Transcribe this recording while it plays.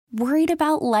Worried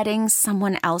about letting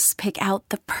someone else pick out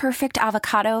the perfect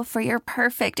avocado for your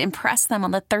perfect impress them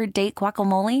on the third date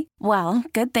guacamole? Well,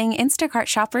 good thing Instacart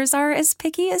shoppers are as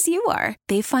picky as you are.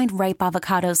 They find ripe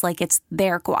avocados like it's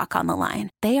their guac on the line.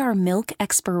 They are milk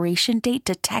expiration date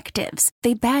detectives.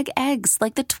 They bag eggs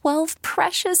like the 12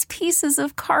 precious pieces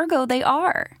of cargo they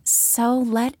are. So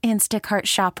let Instacart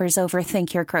shoppers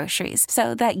overthink your groceries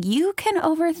so that you can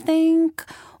overthink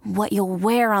what you'll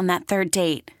wear on that third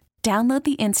date. Download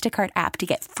the Instacart app to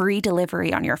get free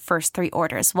delivery on your first 3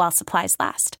 orders while supplies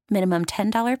last. Minimum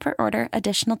 $10 per order.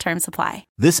 Additional terms apply.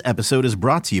 This episode is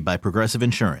brought to you by Progressive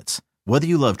Insurance. Whether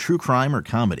you love true crime or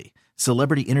comedy,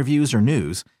 celebrity interviews or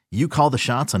news, you call the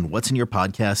shots on what's in your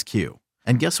podcast queue.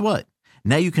 And guess what?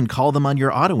 Now you can call them on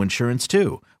your auto insurance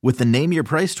too with the Name Your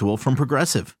Price tool from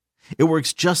Progressive. It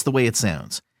works just the way it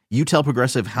sounds. You tell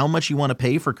Progressive how much you want to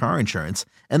pay for car insurance,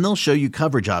 and they'll show you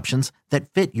coverage options that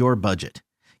fit your budget.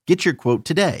 Get your quote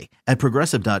today at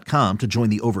Progressive.com to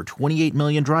join the over 28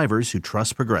 million drivers who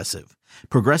trust Progressive.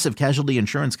 Progressive Casualty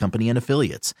Insurance Company and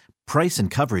Affiliates. Price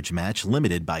and coverage match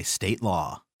limited by state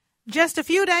law. Just a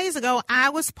few days ago,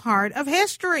 I was part of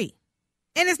history.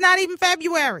 And it's not even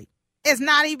February. It's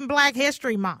not even Black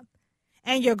History Month.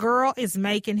 And your girl is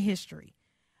making history.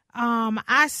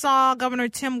 I saw Governor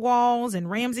Tim Walz in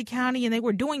Ramsey County, and they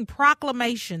were doing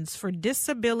proclamations for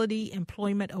Disability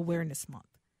Employment Awareness Month.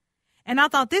 And I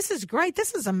thought, this is great.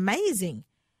 This is amazing.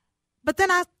 But then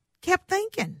I kept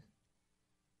thinking,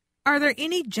 are there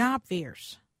any job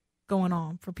fairs going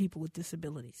on for people with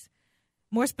disabilities?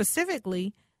 More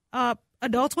specifically,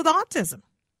 adults with autism.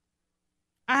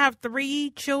 I have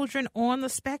 3 children on the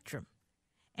spectrum.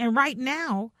 And right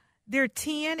now, they're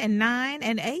 10 and 9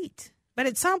 and 8. But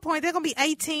at some point, they're going to be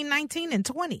 18, 19, and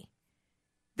 20.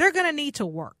 They're going to need to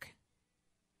work.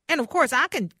 And, of course, I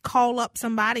can call up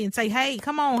somebody and say, hey,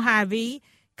 come on, Hy-Vee.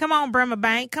 Come on, Bremer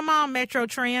Bank. Come on, Metro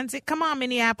Transit. Come on,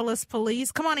 Minneapolis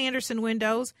Police. Come on, Anderson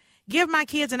Windows. Give my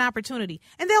kids an opportunity.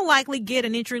 And they'll likely get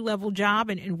an entry-level job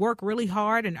and work really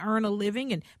hard and earn a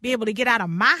living and be able to get out of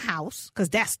my house, because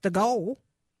that's the goal.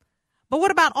 But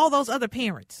what about all those other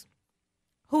parents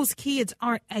whose kids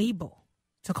aren't able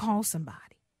to call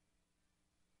somebody?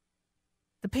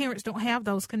 The parents don't have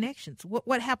those connections.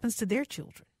 What happens to their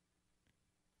children?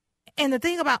 And the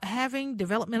thing about having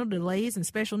developmental delays and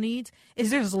special needs is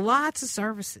there's lots of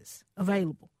services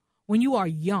available when you are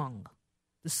young.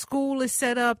 The school is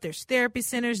set up, there's therapy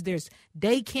centers, there's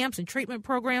day camps and treatment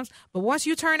programs. But once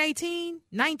you turn 18,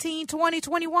 19, 20,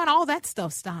 21, all that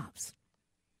stuff stops.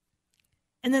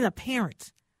 And then the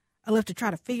parents are left to try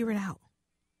to figure it out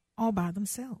all by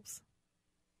themselves.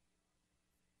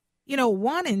 You know,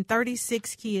 1 in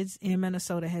 36 kids in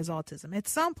Minnesota has autism. At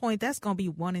some point, that's going to be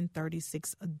 1 in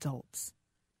 36 adults.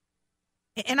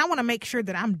 And I want to make sure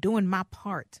that I'm doing my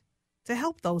part to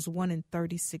help those 1 in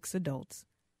 36 adults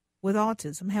with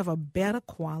autism have a better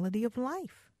quality of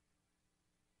life.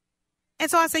 And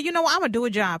so I said, you know what, I'm going to do a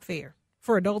job fair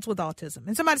for adults with autism.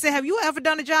 And somebody said, have you ever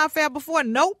done a job fair before?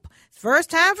 Nope.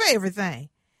 First time for everything.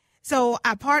 So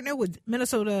I partnered with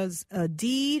Minnesota's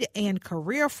Deed and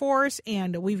Career Force,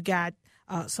 and we've got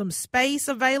some space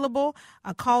available.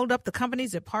 I called up the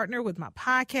companies that partner with my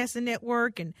podcasting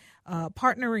network and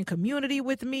partner in community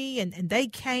with me, and they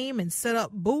came and set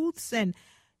up booths. And,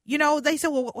 you know, they said,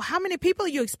 well, how many people are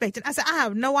you expecting? I said, I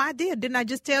have no idea. Didn't I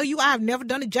just tell you I have never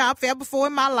done a job fair before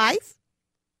in my life?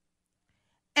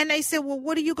 And they said, well,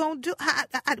 what are you going to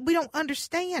do? We don't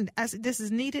understand. I said, this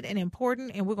is needed and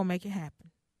important, and we're going to make it happen.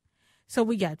 So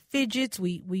we got fidgets,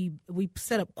 we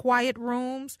set up quiet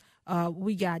rooms,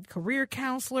 we got career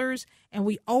counselors, and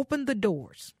we opened the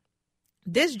doors.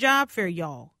 This job fair,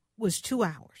 y'all, was 2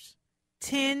 hours,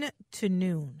 10 to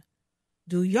noon.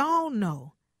 Do y'all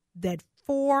know that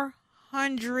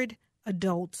 400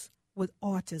 adults with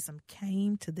autism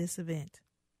came to this event?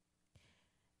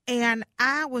 And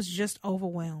I was just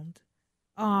overwhelmed.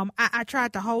 I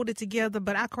tried to hold it together,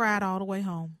 but I cried all the way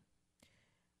home.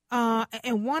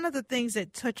 And one of the things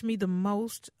that touched me the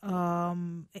most,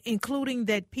 including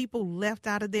that people left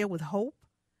out of there with hope,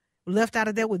 left out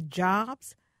of there with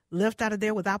jobs, left out of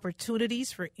there with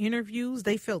opportunities for interviews,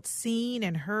 they felt seen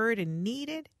and heard and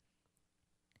needed,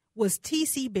 was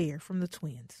T.C. Bear from the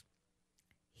Twins.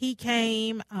 He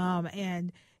came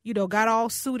and, you know, got all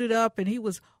suited up, and he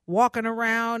was walking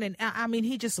around. And, I mean,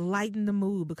 he just lightened the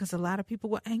mood because a lot of people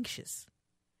were anxious.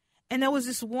 And there was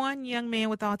this one young man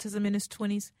with autism in his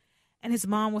 20s, and his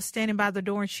mom was standing by the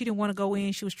door, and she didn't want to go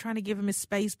in. She was trying to give him his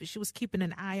space, but she was keeping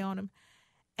an eye on him.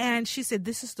 And she said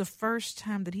this is the first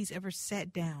time that he's ever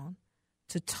sat down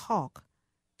to talk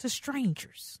to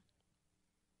strangers.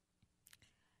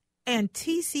 And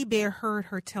T.C. Bear heard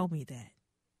her tell me that.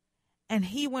 And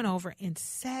he went over and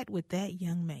sat with that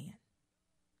young man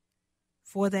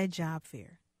for that job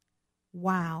fair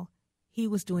while he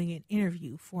was doing an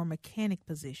interview for a mechanic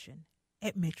position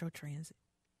at Metro Transit.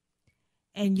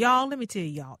 And y'all, let me tell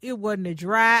y'all, it wasn't a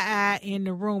dry eye in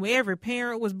the room. Every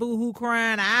parent was boo-hoo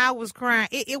crying. I was crying.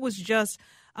 It was just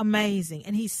amazing.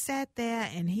 And he sat there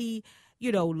and he,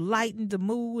 lightened the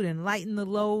mood and lightened the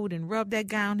load and rubbed that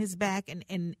guy on his back.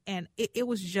 And it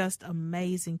was just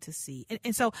amazing to see.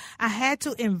 And so I had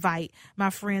to invite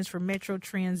my friends from Metro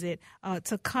Transit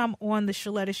to come on the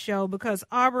Sheletta Show, because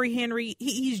Aubrey Henry,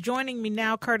 he's joining me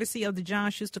now courtesy of the John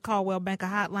Schuster Caldwell Banker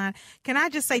Hotline. Can I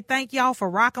just say thank y'all for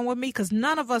rocking with me, because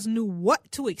none of us knew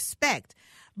what to expect.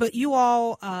 But you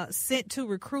all sent two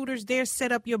recruiters there,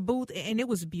 set up your booth, and it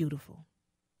was beautiful.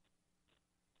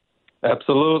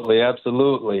 Absolutely.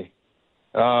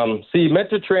 See,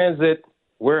 Metro Transit,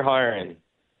 we're hiring.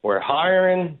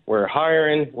 I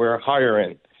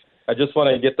just want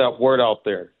to get that word out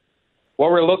there. What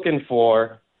we're looking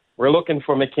for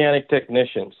mechanic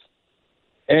technicians.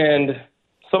 And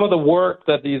some of the work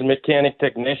that these mechanic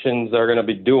technicians are going to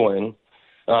be doing,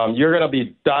 you're going to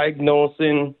be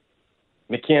diagnosing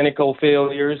mechanical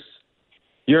failures.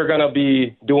 You're going to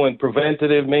be doing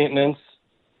preventative maintenance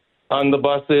on the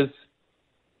buses.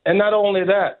 And not only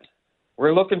that,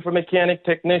 we're looking for mechanic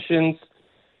technicians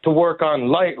to work on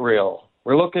light rail.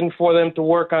 We're looking for them to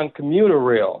work on commuter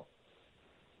rail.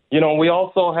 We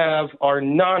also have our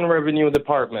non-revenue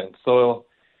department. So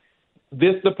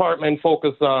this department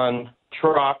focuses on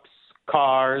trucks,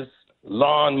 cars,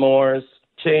 lawnmowers,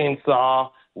 chainsaw,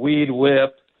 weed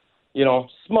whip,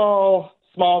 small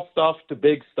stuff to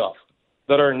big stuff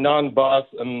that are non-bus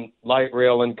and light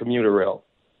rail and commuter rail.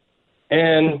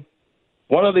 And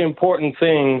one of the important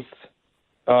things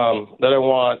that I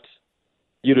want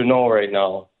you to know right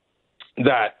now,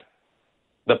 that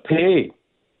the pay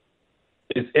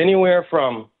is anywhere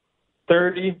from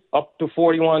 $30 up to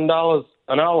 $41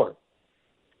 an hour.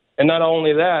 And not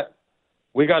only that,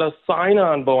 we got a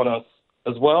sign-on bonus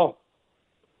as well.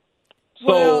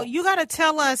 Well, you got to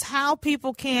tell us how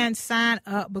people can sign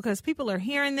up, because people are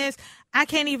hearing this. I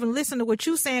can't even listen to what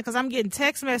you're saying because I'm getting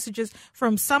text messages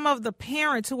from some of the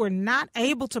parents who are not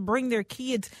able to bring their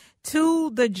kids to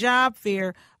the job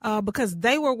fair because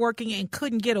they were working and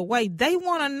couldn't get away. They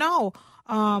want to know,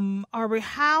 Aubrey,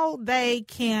 how they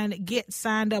can get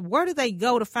signed up. Where do they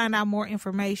go to find out more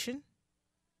information?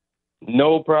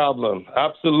 No problem.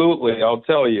 Absolutely. I'll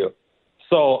tell you.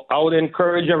 So I would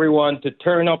encourage everyone to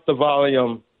turn up the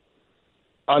volume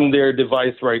on their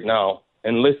device right now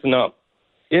and listen up.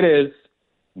 It is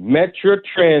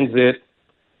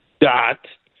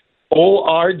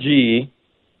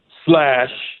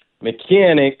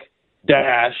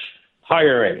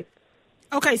metrotransit.org/mechanic-hiring.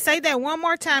 Okay, say that one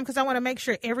more time because I want to make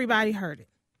sure everybody heard it.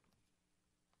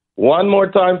 One more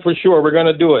time for sure. We're going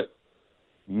to do it.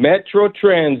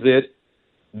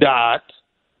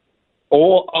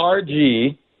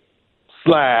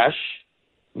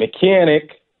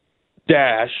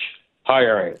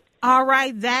 All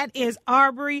right, that is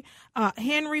Aubrey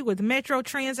Henry with Metro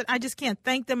Transit. I just can't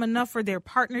thank them enough for their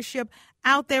partnership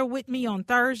out there with me on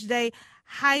Thursday,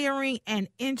 hiring and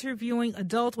interviewing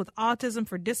adults with autism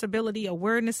for Disability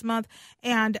Awareness Month.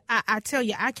 And I tell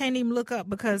you, I can't even look up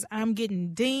because I'm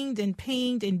getting dinged and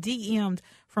pinged and DM'd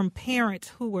from parents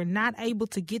who were not able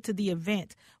to get to the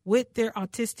event with their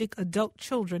autistic adult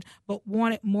children but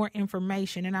wanted more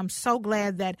information. And I'm so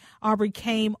glad that Aubrey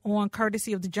came on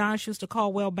courtesy of the John Schuster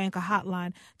Caldwell Banker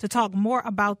Hotline to talk more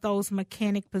about those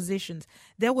mechanic positions.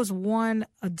 There was one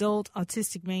adult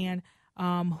autistic man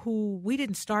who we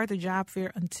didn't start the job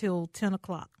fair until 10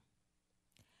 o'clock.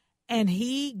 And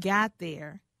he got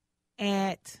there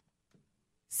at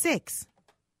 6,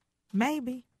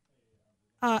 maybe.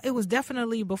 It was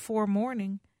definitely before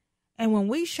morning. And when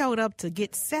we showed up to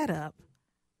get set up,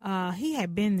 he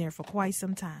had been there for quite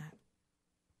some time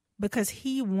because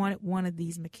he wanted one of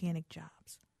these mechanic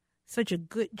jobs. Such a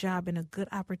good job and a good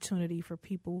opportunity for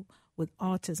people with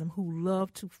autism who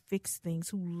love to fix things,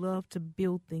 who love to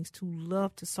build things, who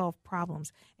love to solve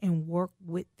problems and work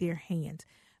with their hands.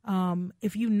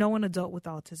 If you know an adult with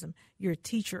autism, you're a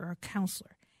teacher or a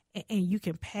counselor, and you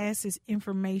can pass this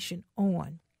information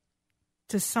on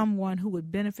to someone who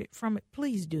would benefit from it,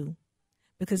 please do,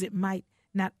 because it might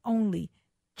not only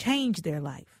change their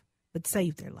life, but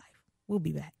save their life. We'll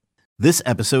be back. This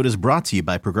episode is brought to you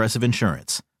by Progressive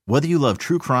Insurance. Whether you love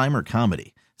true crime or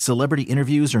comedy, celebrity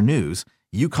interviews or news,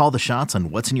 you call the shots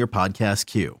on what's in your podcast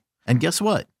queue. And guess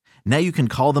what? Now you can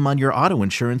call them on your auto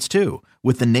insurance too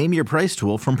with the Name Your Price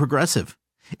tool from Progressive.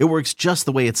 It works just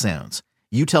the way it sounds.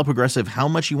 You tell Progressive how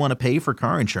much you want to pay for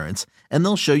car insurance, and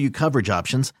they'll show you coverage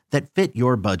options that fit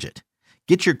your budget.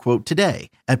 Get your quote today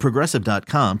at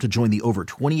Progressive.com to join the over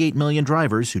 28 million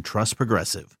drivers who trust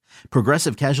Progressive.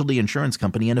 Progressive Casualty Insurance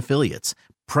Company and Affiliates.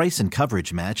 Price and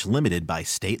coverage match limited by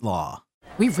state law.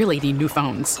 We really need new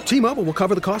phones. T-Mobile will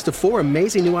cover the cost of 4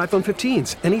 amazing new iPhone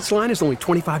 15s, and each line is only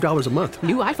 $25 a month.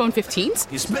 New iPhone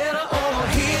 15s? It's better over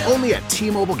here. Only at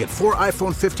T-Mobile, get 4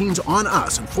 iPhone 15s on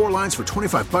us and 4 lines for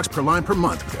 $25 per line per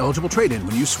month with eligible trade-in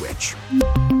when you switch.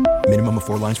 Minimum of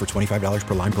 4 lines for $25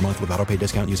 per line per month with autopay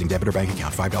discount using debit or bank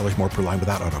account. $5 more per line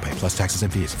without autopay, plus taxes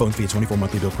and fees. Phone fee at 24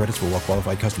 monthly bill credits for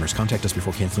well-qualified customers. Contact us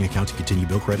before canceling account to continue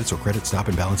bill credits or credit stop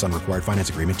and balance on required finance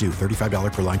agreement due.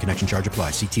 $35 per line connection charge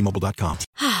applies. See T-Mobile.com.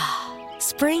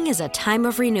 Spring is a time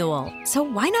of renewal, so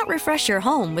why not refresh your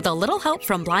home with a little help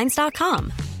from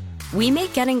Blinds.com? We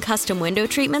make getting custom window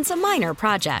treatments a minor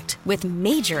project with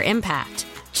major impact.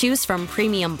 Choose from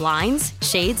premium blinds,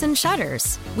 shades, and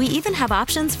shutters. We even have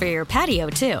options for your patio,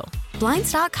 too.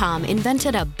 Blinds.com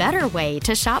invented a better way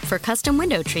to shop for custom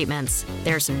window treatments.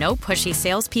 There's no pushy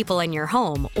salespeople in your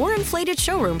home or inflated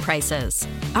showroom prices.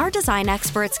 Our design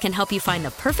experts can help you find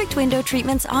the perfect window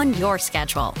treatments on your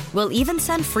schedule. We'll even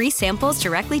send free samples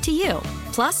directly to you.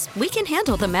 Plus, we can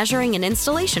handle the measuring and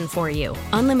installation for you.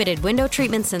 Unlimited window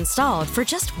treatments installed for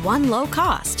just one low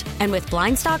cost. And with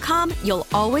Blinds.com, you'll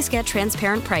always get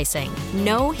transparent pricing.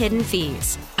 No hidden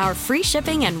fees. Our free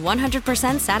shipping and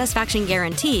 100% satisfaction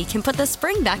guarantee can put the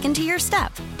spring back into your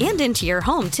step and into your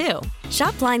home, too.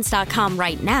 Shop Blinds.com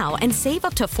right now and save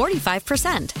up to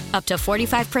 45%. Up to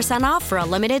 45% off for a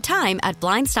limited time at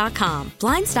Blinds.com.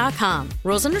 Blinds.com.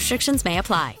 Rules and restrictions may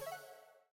apply.